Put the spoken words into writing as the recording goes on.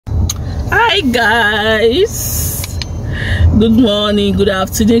Hi guys, good morning, good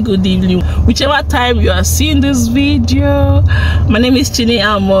afternoon, good evening, whichever time you are seeing this video. My name is Chini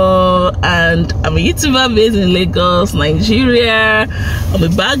Amo and I'm a YouTuber based in Lagos, Nigeria. I'm a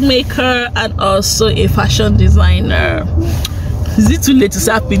bag maker and also a fashion designer. Is it too late to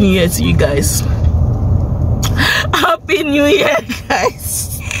say Happy New Year to you guys? Happy New Year,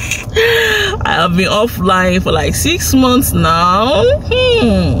 guys. I have been offline for like 6 months now.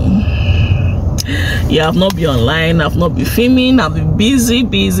 Yeah, I've not been online, I've not been filming, I've been busy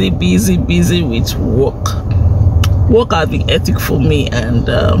with work. Work has been hectic for me, and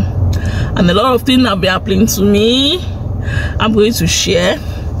a lot of things have been happening to me. I'm going to share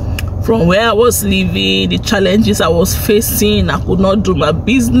from where I was living, the challenges I was facing. I could not do my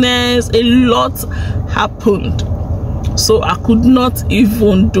business. A lot happened, so I could not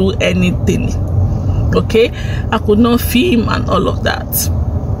even do anything. Okay, I could not film and all of that.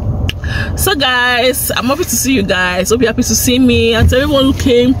 So guys, I'm happy to see you guys. Hope you're happy to see me, and to everyone who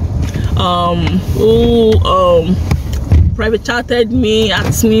came, who private chatted me,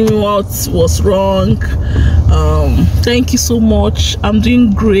 asked me what was wrong. Thank you so much. I'm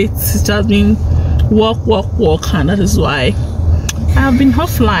doing great. It has been work, and that is why I have been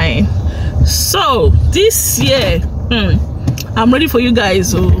offline. So this year, I'm ready for you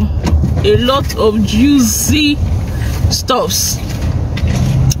guys. A lot of juicy stuffs.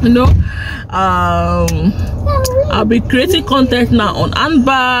 You know, I'll be creating content now on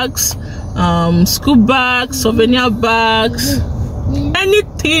handbags, school bags, souvenir bags,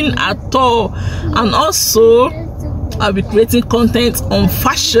 anything at all. And also I'll be creating content on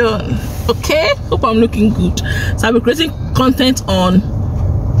fashion. Okay, hope I'm looking good. So I'll be creating content on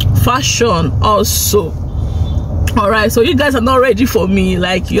fashion also. All right, so you guys are not ready for me,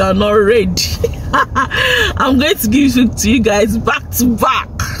 like you are not ready. I'm going to give it to you guys back to back.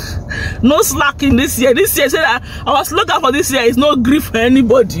 No slacking this year. This year, said our slogan for this year is no grief for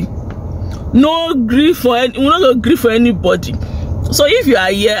anybody. No grief for we're not gonna grief for anybody. So if you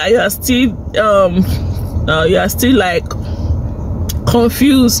are here and you are still like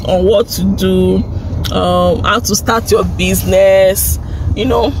confused on what to do, how to start your business, you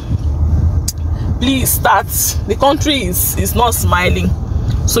know, please start. The country is not smiling,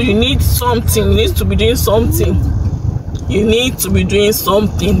 so you need something. You need to be doing something. You need to be doing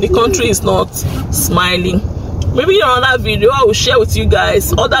something. The country is not smiling. Maybe in another video I will share with you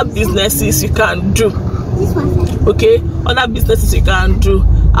guys other businesses you can do. Okay, other businesses you can do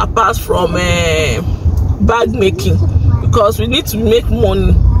apart from bag making, because we need to make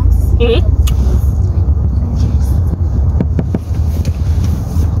money.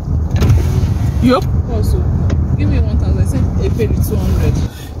 Yep. Also, give me 1,000. I said I paid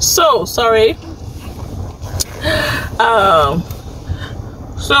 200. So sorry.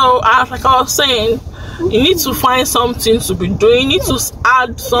 So like I was saying, you need to find something to be doing. You need to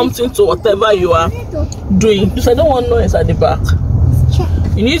add something to whatever you are doing. Because I don't want noise at the back.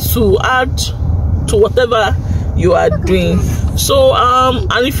 You need to add to whatever you are doing. So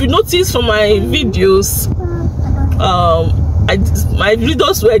and if you notice from my videos, my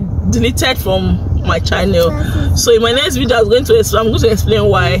videos were deleted from my channel. So in my next video I'm going to explain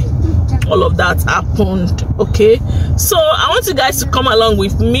why all of that happened. Okay, so I want you guys to come along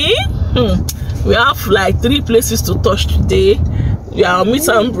with me. We have like 3 places to touch today. We are on meet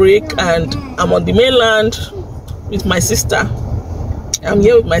and break, and I'm on the mainland with my sister. I'm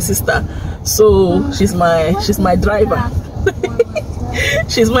here with my sister, so she's my driver.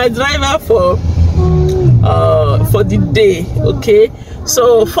 She's my driver for the day. Okay,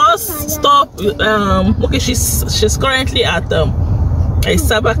 so first stop, okay, she's currently at a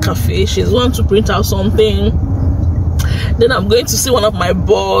cyber cafe. She's want to print out something. Then I'm going to see one of my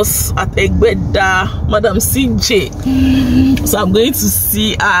boss at Egbeda, Madam CJ. So I'm going to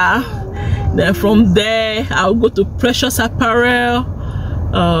see her. Then from there I'll go to Precious Apparel.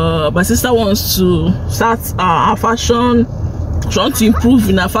 My sister wants to start her fashion. She wants to improve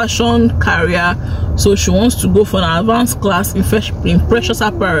in her fashion career, so she wants to go for an advanced class in Precious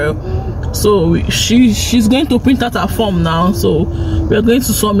Apparel. So she's going to print out her form now, so we're going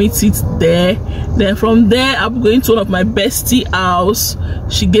to submit it there. Then from there I'm going to one of my bestie house.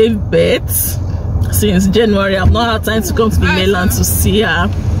 She gave birth since January. I've not had time to come to the mainland to see her,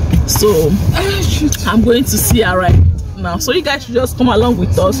 so I'm going to see her right now. So you guys should just come along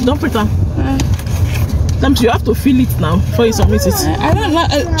with us. Don't pretend. You have to fill it now before you submit it. I don't know.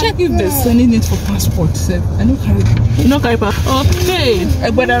 Check if they're sending it for passport. I don't carry. You don't carry passport. Okay.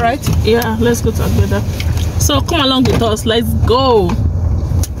 Egbeda, right? Yeah, let's go to Egbeda. So come along with us. Let's go.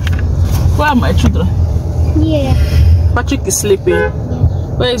 Where are my children? Yeah. Patrick is sleeping.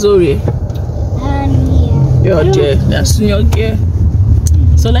 Where is Ori? You're there. That's in your gear.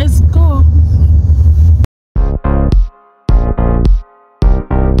 So let's go.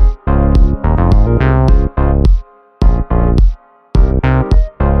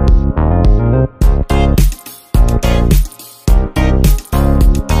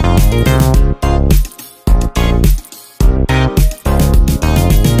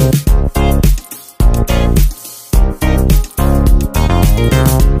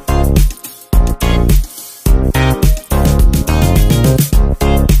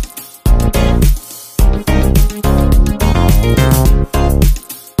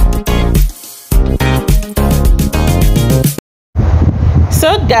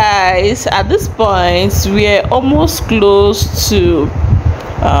 So guys, at this point we're almost close to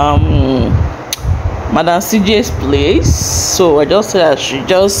Madam CJ's place, so I just said I should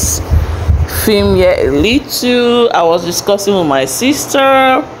just film here a little. I was discussing with my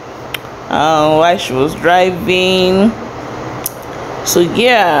sister while she was driving, so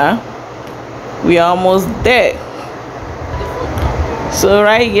yeah, we are almost there. So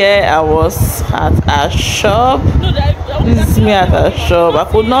right here I was at a shop. This is me at a shop. I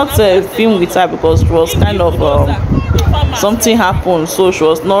could not film with her because she was kind of something happened, so she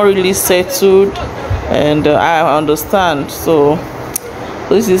was not really settled, and I understand. So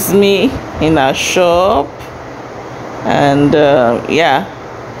this is me in a shop, and yeah,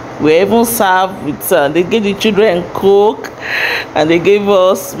 we even served with they gave the children Coke and they gave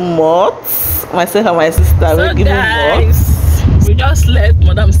us mots. Myself and my sister, so we giving mots. We just left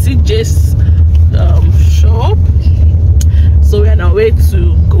Madam CJ's shop, so we are on our way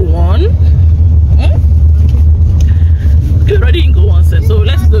to go on. Okay, already in go on set. So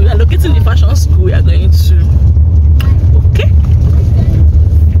let's go. We are locating the fashion school. We are going to. Okay.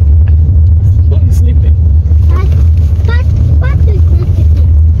 Who is sleeping?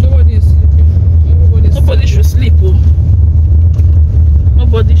 Nobody is sleeping. Nobody should sleep. Oh.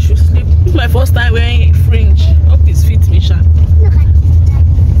 Nobody should sleep. It's my first time wearing fringe. Hope it fits me, Sha.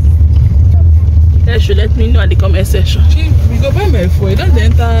 They should let me know at the comment section. We go buy my phone. Don't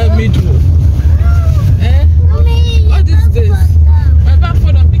enter middle. All these days. My back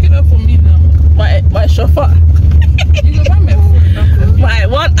phone, I'm picking up for me now. My chauffeur. You go buy my phone. My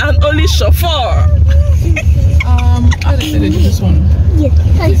one and only chauffeur. How they say they do this one?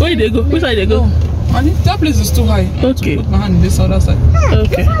 Where they go? Which side they go? And that place is too high. Okay. Put my hand in this other side.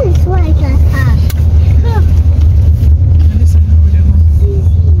 Okay. And this side now they go.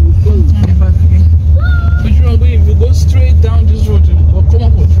 Go turn it back again. Which wrong way? If you go straight down this road, or come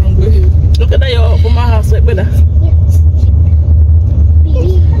up with wrong way. Look at that, your former house, like better.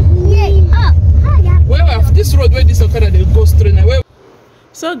 Where this road where this Okada they go straight now? Where?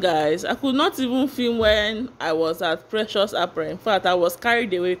 So guys, I could not even film when I was at Precious Apparel. In fact, I was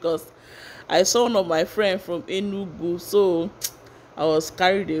carried away because I saw one of my friends from Enugu, so I was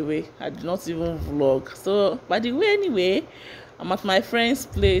carried away. I did not even vlog. So by the way, anyway, I'm at my friend's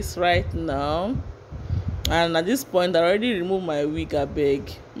place right now, and at this point I already removed my wig. I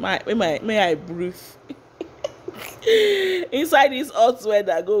beg, may I breathe? Inside this hot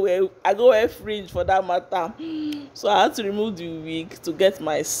weather, I go wear fringe for that matter, so I had to remove the wig to get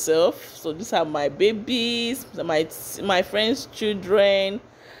myself. So these are my babies, my friend's children,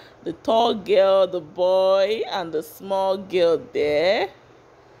 the tall girl, the boy, and the small girl there.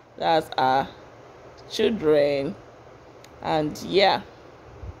 That's our children. And yeah,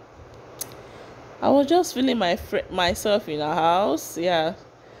 I was just feeling myself in our house. Yeah,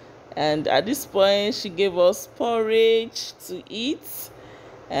 and at this point she gave us porridge to eat,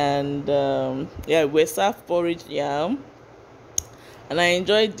 and yeah, we served porridge yam, and I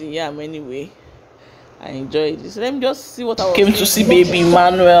enjoyed the yam anyway. I enjoyed this. Let me just see what I was came to see baby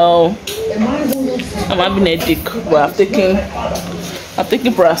Emmanuel. I'm having a dick, but I've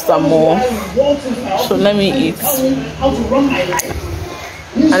taken paracetamol, so let me eat.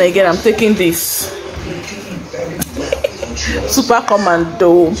 And again, I'm taking this Super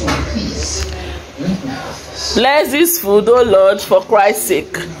Commando. Bless this food, oh Lord, for Christ's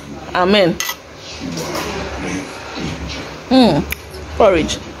sake. Amen.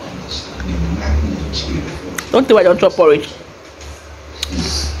 Porridge. Don't think I don't chop porridge.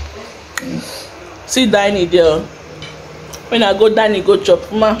 See dining there. When I go dining, go chop.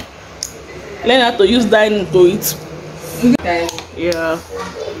 Ma, learn how to use dining to eat. Yeah.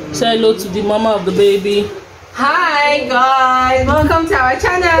 Say hello to the mama of the baby. Hi guys, welcome to our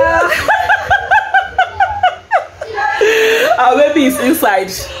channel. Our baby is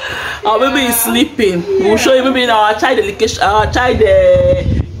inside. Our baby is sleeping. We'll show you maybe in our child education.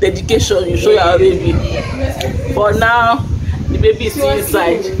 Dedication. You show our baby. For now, the baby is still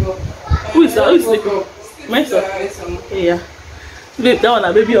inside. Who is sleeping? Yeah. That one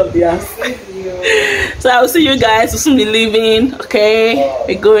a baby of the house. So I'll see you guys. We'll soon be leaving. Okay.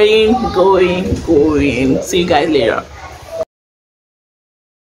 We're going. See you guys later.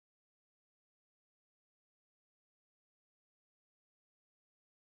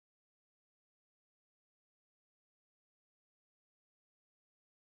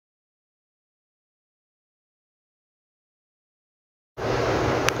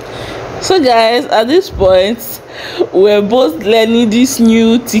 So guys, at this point we're both learning this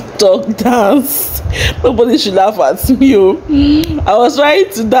new TikTok dance. Nobody should laugh at me. I was trying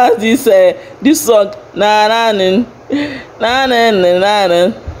to dance this song na na na na na na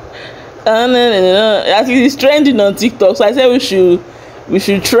na. Actually it's trending on TikTok, so I said we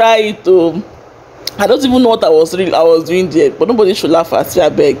should try it. I don't even know what I was doing there, but nobody should laugh at me, I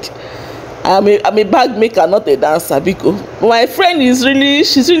beg. I'm a bag maker, not a dancer, because my friend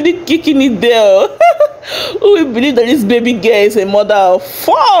she's really kicking it there. Who will believe that this baby girl is a mother of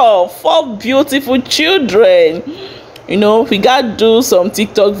four beautiful children? You know, we gotta do some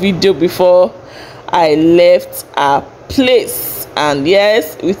TikTok video before I left our place, and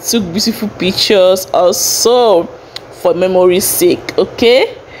yes, we took beautiful pictures also for memory's sake.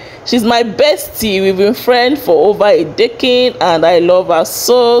 Okay, she's my bestie. We've been friends for over a decade, and I love her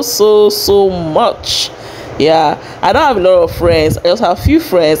so much. Yeah, I don't have a lot of friends. I just have a few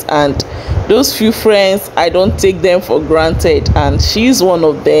friends, and those few friends, I don't take them for granted, and she's one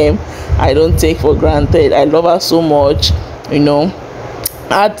of them I don't take for granted. I love her so much. You know,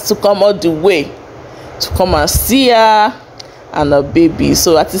 I had to come all the way to come and see her and her baby.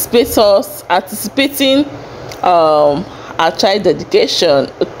 So anticipating our child dedication.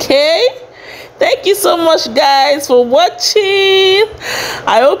 Okay, thank you so much guys for watching.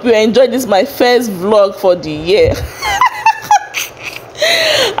 I hope you enjoyed this, my first vlog for the year.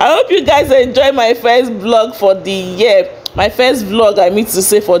 I hope you guys enjoy my first vlog for the year. My first vlog, I mean to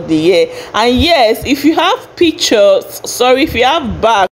say, for the year. And yes, if you have pictures, sorry, if you have back